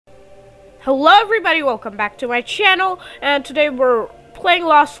Hello everybody, welcome back to my channel, and today we're playing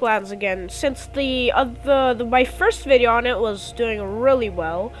Lost Lands again. Since my first video on it was doing really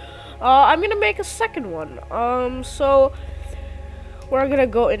well, I'm gonna make a second one. So we're gonna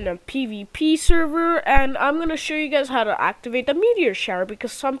go in a PvP server, and I'm gonna show you guys how to activate the meteor shower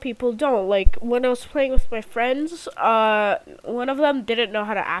because some people don't. Like when I was playing with my friends, one of them didn't know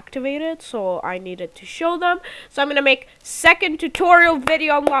how to activate it, so I needed to show them. So I'm gonna make second tutorial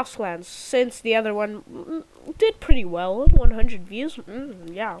video on Lost Lands since the other one did pretty well, 100 views.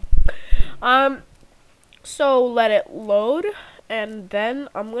 Yeah. So let it load, and then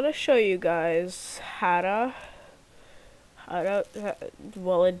I'm gonna show you guys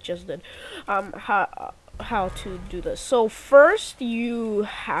well, it just did. How to do this. So first you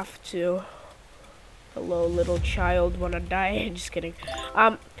have to. Hello, little child, wanna die? Just kidding.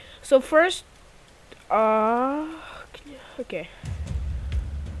 So first, okay.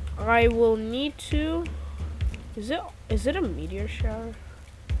 I will need to. Is it a meteor shower?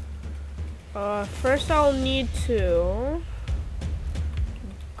 First I'll need to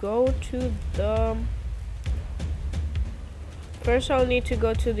go to the. First, I'll need to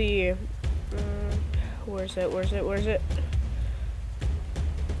go to the, where's it?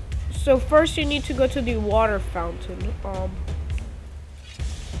 So first you need to go to the water fountain,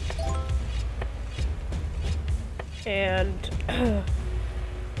 and,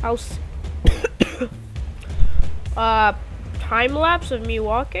 I'll, time lapse of me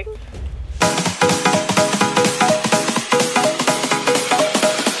walking.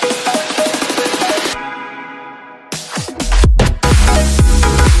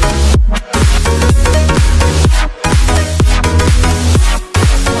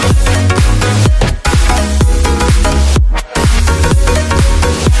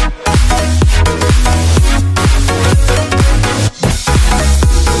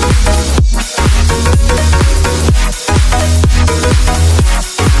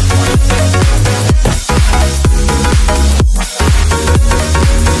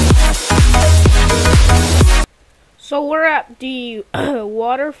 So we're at the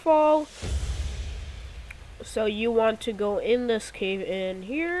waterfall. So you want to go in this cave in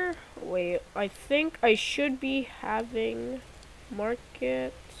here. Wait, I think I should be having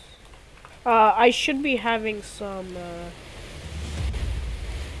market. I should be having some.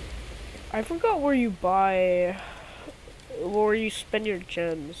 I forgot where you buy, where you spend your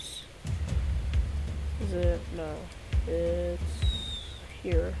gems. Is it? No, it's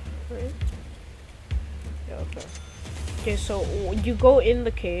here, right? Yeah, okay. Okay, so you go in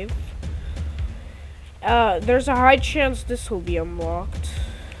the cave. There's a high chance this will be unlocked.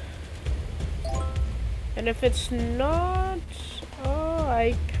 And if it's not, oh,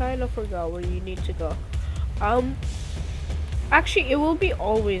 I kind of forgot where you need to go. Actually, it will be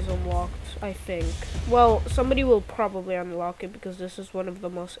always unlocked, I think. Well, somebody will probably unlock it because this is one of the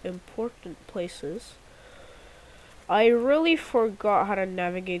most important places. I really forgot how to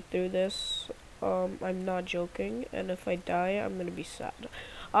navigate through this. I'm not joking, and if I die, I'm gonna be sad.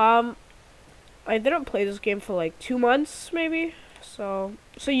 I didn't play this game for like 2 months, maybe. So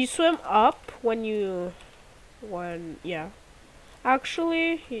you swim up yeah.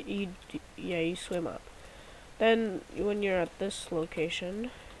 Actually, you swim up. Then when you're at this location,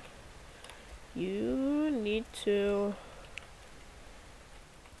 you need to.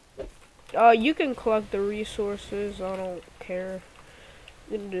 You can collect the resources. I don't care.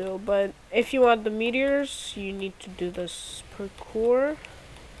 But if you want the meteors, you need to do this parkour.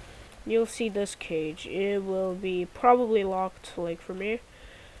 You'll see this cage. It will be probably locked, like for me.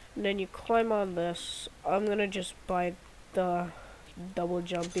 And then you climb on this. I'm gonna just buy the double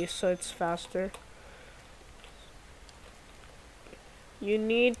jumpy so it's faster. You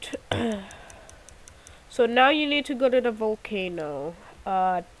need to so now you need to go to the volcano.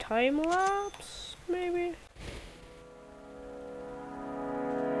 Time lapse, maybe?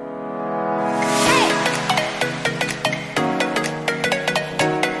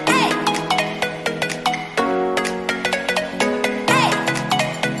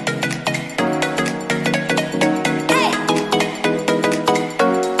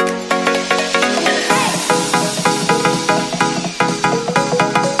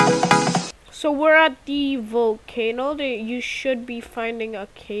 So we're at the volcano. You should be finding a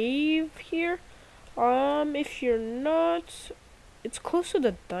cave here. If you're not, it's close to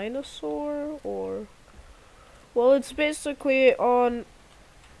the dinosaur, or well, it's basically on.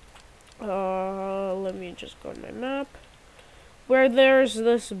 Let me just go on my map. Where there's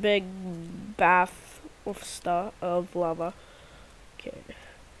this big bath of lava. Okay,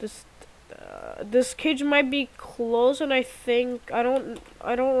 This cage might be closed, and I think I don't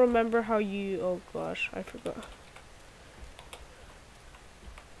remember how you. Oh gosh, I forgot.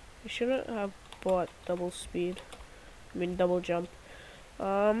 I shouldn't have bought double speed. I mean double jump.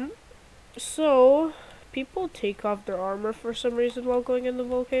 So people take off their armor for some reason while going in the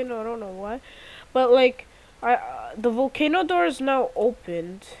volcano. I don't know why, but like, the volcano door is now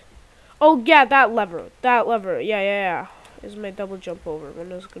opened. Oh yeah, that lever. Yeah. Is my double jump over?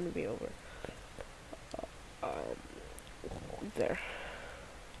 When is it gonna be over? There.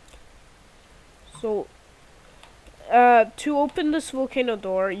 So, to open this volcano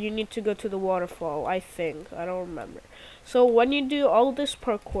door, you need to go to the waterfall, I think. I don't remember. So, when you do all this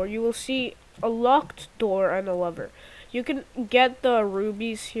parkour, you will see a locked door and a lever. You can get the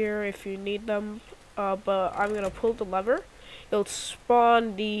rubies here if you need them, but I'm gonna pull the lever. It'll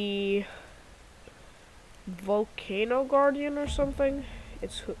spawn the volcano guardian or something.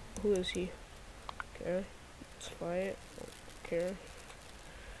 It's who is he? Okay, let's fight. Okay.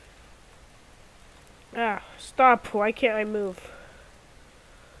 Ah, stop! Why can't I move?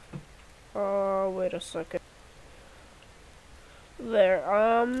 Oh, wait a second. There.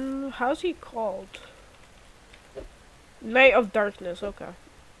 How's he called? Knight of Darkness. Okay.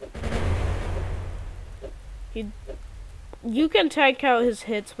 You can tank out his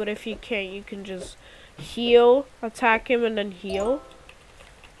hits, but if you can't, you can just heal, attack him, and then heal.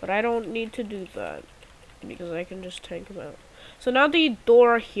 But I don't need to do that because I can just tank him out. So now the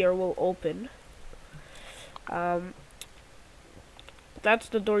door here will open. That's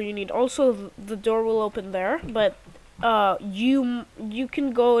the door you need. Also, the door will open there, but you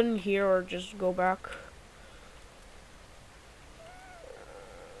can go in here or just go back.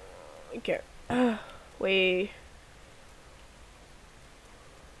 Okay. Wait.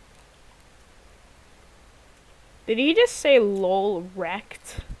 Did he just say lol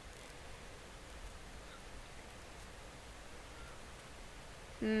wrecked?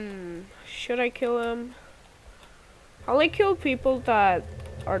 Should I kill him? I'll like kill people that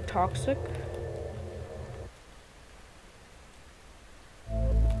are toxic.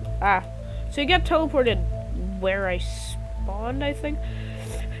 Ah, so you get teleported where I spawned, I think.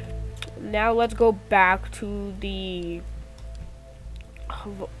 Now let's go back to the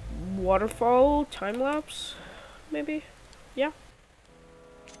waterfall time lapse, maybe. Yeah.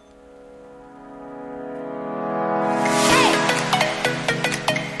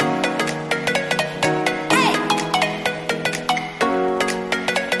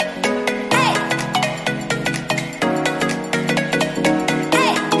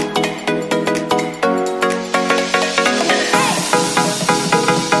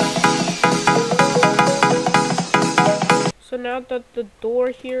 So now that the door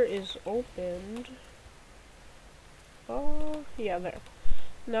here is opened, oh yeah, there.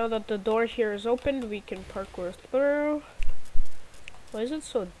 Now that the door here is opened, we can parkour through. Why is it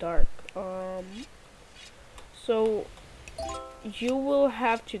so dark? So you will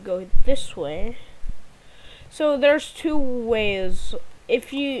have to go this way. So there's two ways.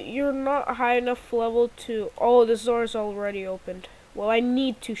 If you're not high enough level to, oh, this door is already opened. Well, I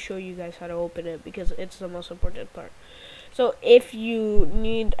need to show you guys how to open it because it's the most important part. So if you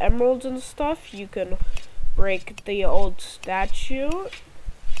need emeralds and stuff, you can break the old statue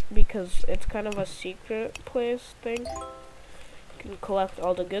because it's kind of a secret place thing. You can collect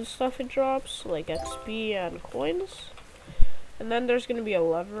all the good stuff it drops, like XP and coins. And then there's gonna be a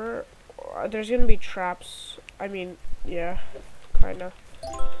lever. There's gonna be traps. I mean, yeah, kinda.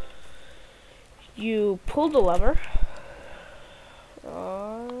 You pull the lever,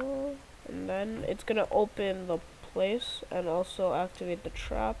 and then it's gonna open the place and also activate the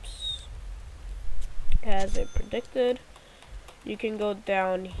traps as I predicted. You can go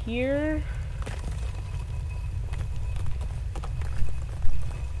down here.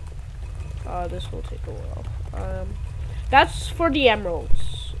 This will take a while. That's for the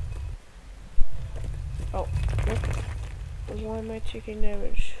emeralds. Oh, okay. Why am I taking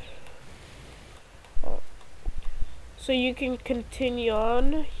damage? Oh. So you can continue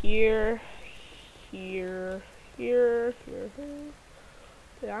on here, here.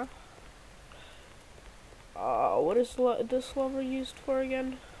 Yeah. What is this lever used for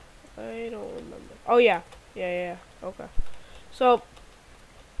again? I don't remember. Oh yeah. Okay. So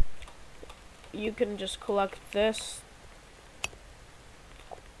you can just collect this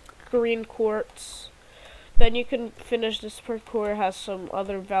green quartz. Then you can finish this parkour. It has some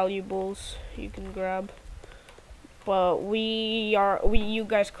other valuables you can grab. But you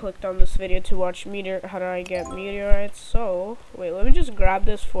guys clicked on this video to watch how do I get meteorites. So wait, let me just grab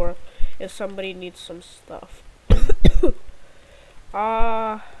this for if somebody needs some stuff.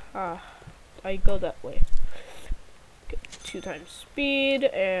 I go that way. 2 times speed,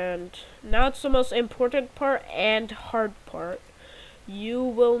 and now it's the most important part and hard part. You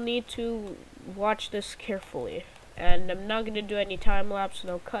will need to watch this carefully, and I'm not gonna do any time lapse,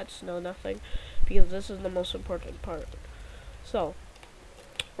 no cuts, no nothing, because this is the most important part. So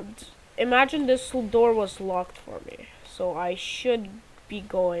imagine this door was locked for me, so I should be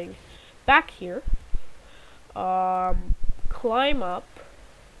going back here, climb up,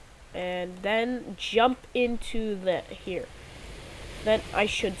 and then jump into here. Then I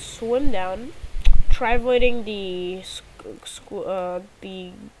should swim down, try avoiding the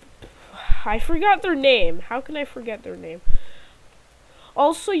I forgot their name. How can I forget their name?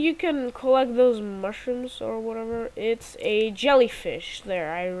 Also, you can collect those mushrooms or whatever. It's a jellyfish.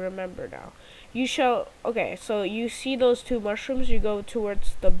 There, I remember now. Okay, so you see those 2 mushrooms, you go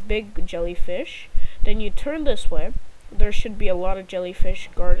towards the big jellyfish. Then you turn this way. There should be a lot of jellyfish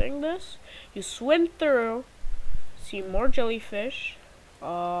guarding this. You swim through, see more jellyfish.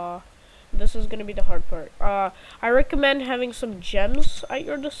 This is gonna be the hard part. I recommend having some gems at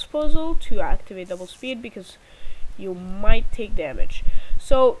your disposal to activate double speed, because you might take damage.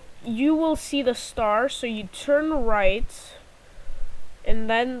 So you will see the star, so you turn right, and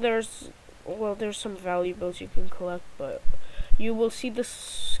then there's some valuables you can collect, but you will see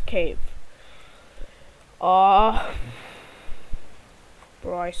this cave. Bro,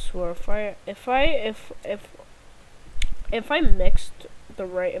 I swear, if I mixed the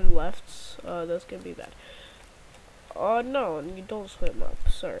right and lefts, that's gonna be bad. Oh no, you don't swim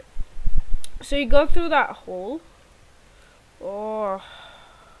up. Sorry. So you go through that hole. Oh,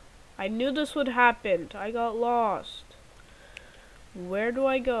 I knew this would happen. I got lost. Where do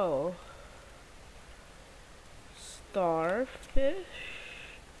I go? Starfish?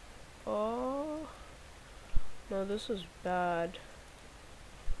 Oh. No, this is bad.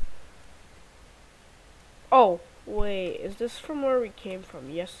 Oh, wait. Is this from where we came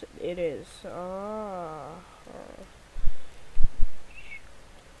from? Yes, it is.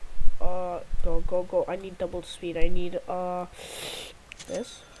 Go. I need double speed. I need,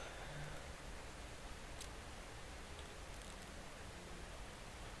 this.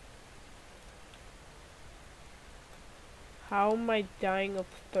 How am I dying of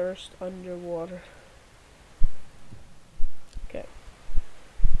thirst underwater? Okay.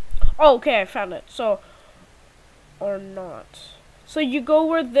 Oh, okay, I found it. So, or not. So you go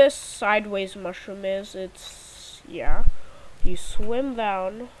where this sideways mushroom is. Yeah. You swim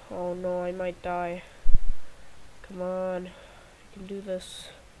down. Oh no, I might die. Come on. I can do this.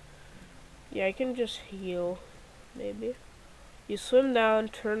 Yeah, I can just heal. Maybe. You swim down,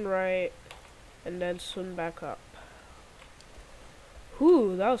 turn right, and then swim back up.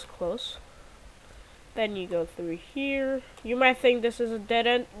 Whew, that was close. Then you go through here. You might think this is a dead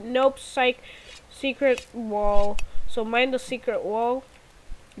end. Nope, psych. Secret wall. So mind the secret wall.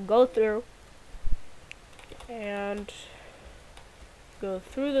 Go through. And go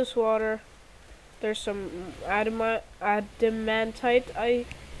through this water. There's some adamantite, I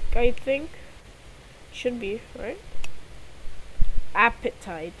think. Should be, right?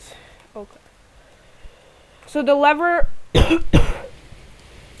 Apatite. Okay. So the lever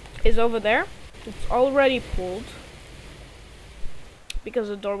is over there. It's already pulled because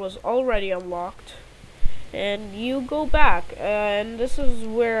the door was already unlocked. And you go back, and this is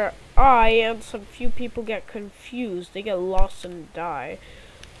where I and some few people get confused. They get lost and die,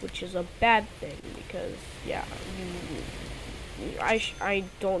 which is a bad thing because, yeah, I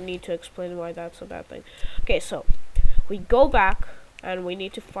don't need to explain why that's a bad thing. Okay, so we go back and we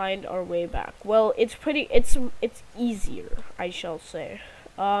need to find our way back. Well, it's easier, I shall say.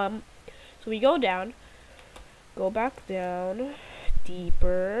 So we go down, go back down,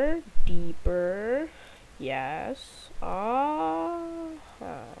 deeper, yes, so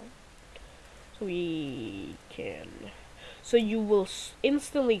we can, so you will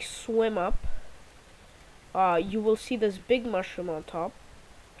instantly swim up, you will see this big mushroom on top.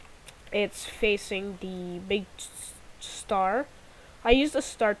 It's facing the big star. I use the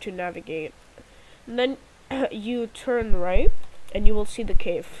star to navigate, and then you turn right, and you will see the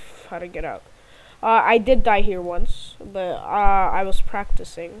cave, how to get out. I did die here once, but I was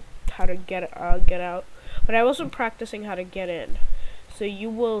practicing how to get out, but I wasn't practicing how to get in. So you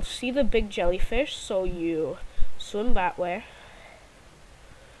will see the big jellyfish, so you swim that way.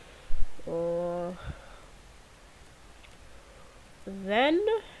 Then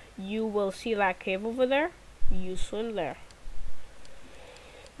you will see that cave over there. You swim there.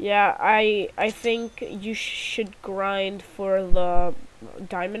 Yeah, I think you should grind for the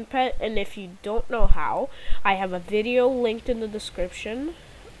diamond pet, and if you don't know how, I have a video linked in the description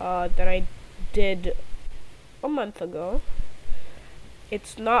that I did a month ago.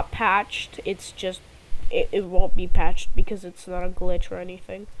 It's not patched, it's just, it won't be patched because it's not a glitch or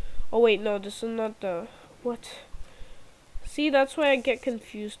anything. Oh wait, no, this is not the, what? See, that's why I get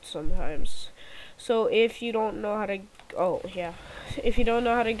confused sometimes. So if you don't know how to, oh yeah, if you don't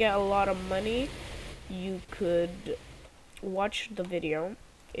know how to get a lot of money, you could watch the video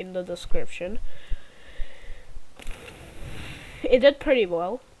in the description. It did pretty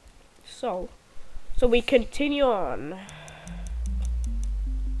well. So we continue on.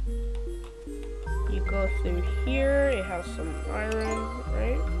 You go through here, it has some iron,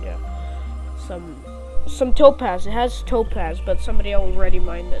 right? Yeah. Some topaz. It has topaz, but somebody already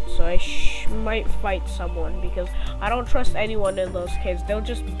mined it, so I might fight someone because I don't trust anyone in those caves. They'll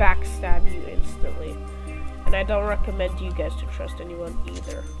just backstab you instantly. And I don't recommend you guys to trust anyone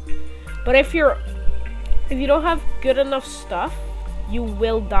either. But if you don't have good enough stuff, you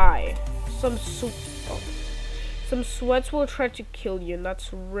will die. Some sweats will try to kill you, and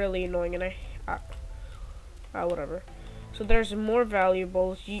that's really annoying. And whatever. So there's more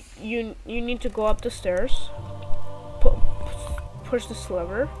valuables. You need to go up the stairs. Push this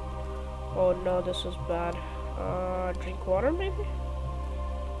lever. Oh no, this is bad. Drink water maybe?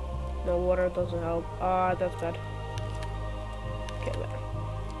 No, water doesn't help. That's bad. Okay, there.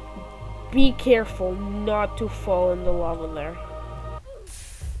 Be careful not to fall in the lava there.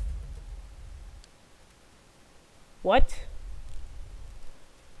 What?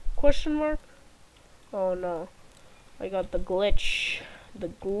 Question mark? Oh no. I got the glitch. The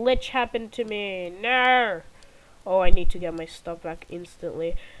glitch happened to me. No! Oh, I need to get my stuff back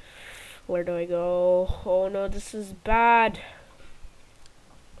instantly. Where do I go? Oh no, this is bad.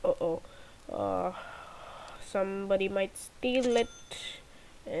 Uh-oh. Somebody might steal it.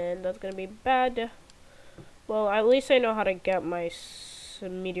 And that's gonna be bad. Well, at least I know how to get my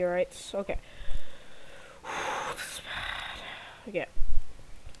meteorites. Okay. This is bad. Okay.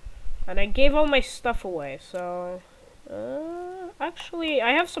 And I gave all my stuff away, so... actually,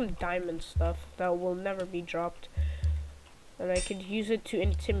 I have some diamond stuff that will never be dropped. And I could use it to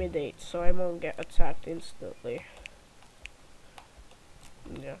intimidate, so I won't get attacked instantly.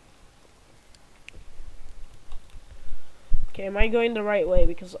 Yeah. Okay, am I going the right way?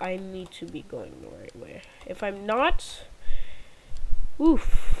 Because I need to be going the right way. If I'm not...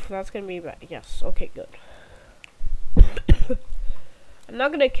 Oof, that's gonna be bad. Yes, okay, good. I'm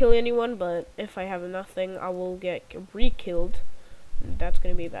not gonna kill anyone, but if I have nothing, I will get re-killed. That's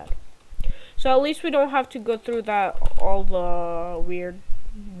gonna be bad. So at least we don't have to go through all the weird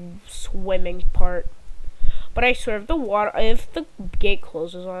swimming part. But I swear, if the gate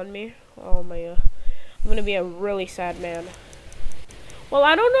closes on me, oh my god, I'm gonna be a really sad man. Well,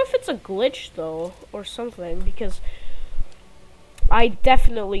 I don't know if it's a glitch though, or something, because I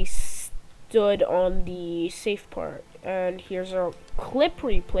definitely stood on the safe part. And here's a clip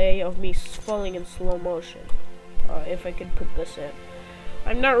replay of me falling in slow motion. If I could put this in.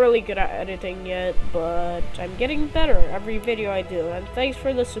 I'm not really good at editing yet, but I'm getting better every video I do. And thanks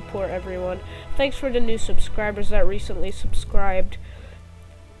for the support, everyone. Thanks for the new subscribers that recently subscribed.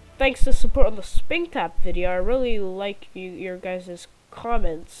 Thanks to support on the Spring Tap video. I really like your guys'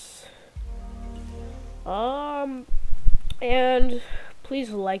 comments. And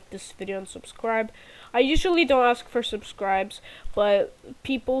please like this video and subscribe. I usually don't ask for subscribes, but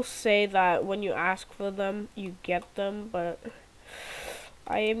people say that when you ask for them, you get them, but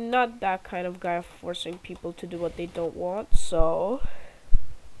I am not that kind of guy forcing people to do what they don't want, so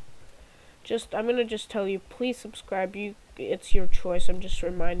I'm gonna just tell you, please subscribe. It's your choice. I'm just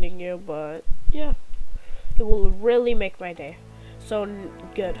reminding you, but yeah, it will really make my day. So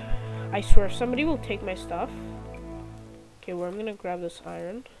good. I swear, somebody will take my stuff. Okay, well, I'm gonna grab this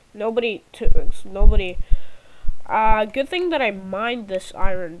iron. Nobody. Good thing that I mined this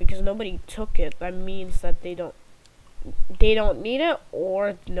iron because nobody took it. That means that they don't need it,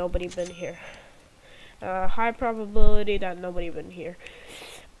 or nobody been here. High probability that nobody been here.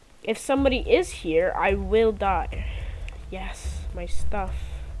 If somebody is here, I will die. Yes, my stuff.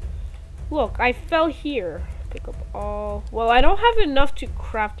 Look, I fell here. Pick up all. Well, I don't have enough to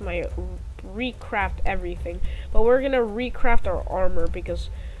recraft everything, but we're gonna recraft our armor because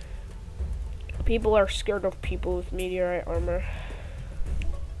people are scared of people with meteorite armor.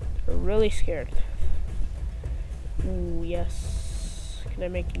 They're really scared. Ooh, yes. Can I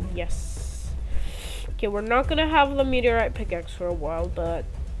make yes? Okay, we're not gonna have the meteorite pickaxe for a while, but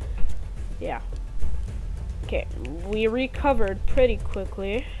yeah. Okay, we recovered pretty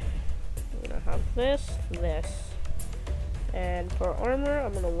quickly. I'm gonna have this, and for armor,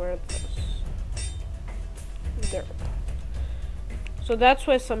 I'm gonna wear this. There. So that's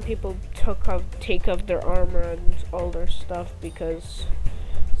why some people take off their armor and all their stuff, because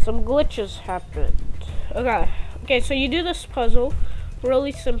some glitches happened. Okay, so you do this puzzle.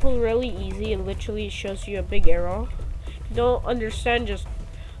 Really simple, really easy. It literally shows you a big arrow. If you don't understand, just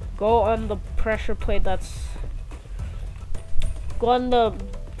go on the pressure plate go on the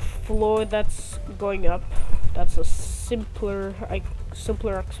floor that's going up. That's a simpler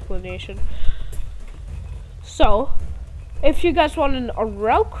explanation. So, if you guys want a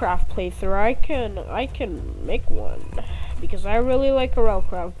Railcraft playthrough, I can make one, because I really like a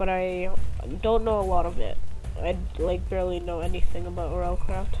Railcraft, but I don't know a lot of it. I like barely know anything about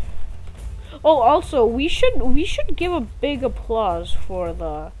Railcraft. Oh, also we should give a big applause for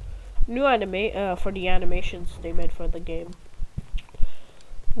the new for the animations they made for the game.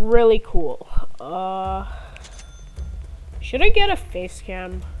 Really cool. Should I get a face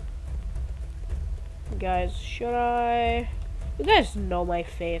cam? Guys, should I? You guys know my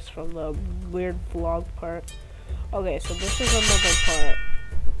face from the weird vlog part. Okay, so this is another part.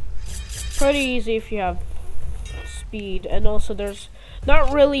 Pretty easy if you have speed, and also there's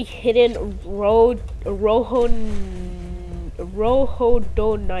not really hidden rhodonite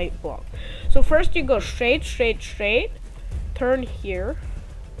block. So first you go straight, turn here,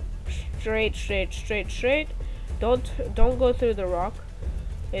 straight. Don't go through the rock.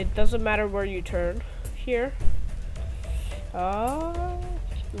 It doesn't matter where you turn. Here.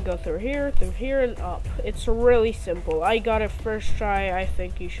 Go through here, and up. It's really simple. I got it first try. I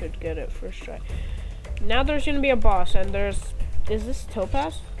think you should get it first try. Now there's gonna be a boss, and is this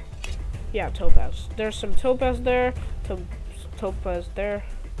topaz? Yeah, topaz. There's some topaz there, topaz there.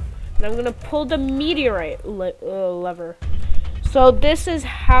 And I'm gonna pull the meteorite lever. So this is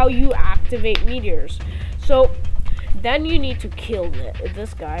how you activate meteors. So then you need to kill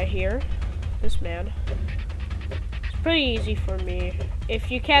this guy here, this man. It's pretty easy for me. If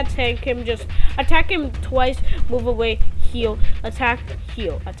you can't tank him, just attack him twice, move away, heal, attack,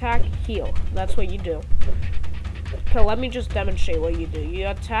 heal, attack, heal. That's what you do. Okay, let me just demonstrate what you do. You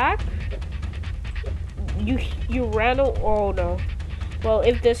attack, you ran, oh no. Well,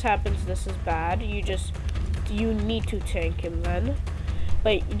 if this happens, this is bad. You need to tank him then.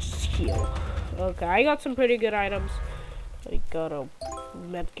 But you just heal. Okay, I got some pretty good items. I got a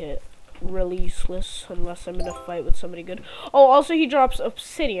medkit. Really useless unless I'm in a fight with somebody good. Oh, also he drops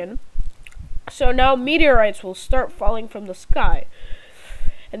obsidian. So now meteorites will start falling from the sky.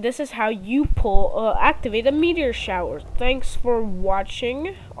 And this is how you activate a meteor shower. Thanks for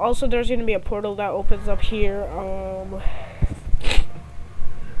watching. Also, there's going to be a portal that opens up here.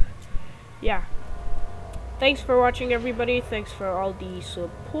 Yeah. Thanks for watching, everybody. Thanks for all the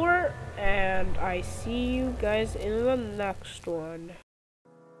support. And I see you guys in the next one.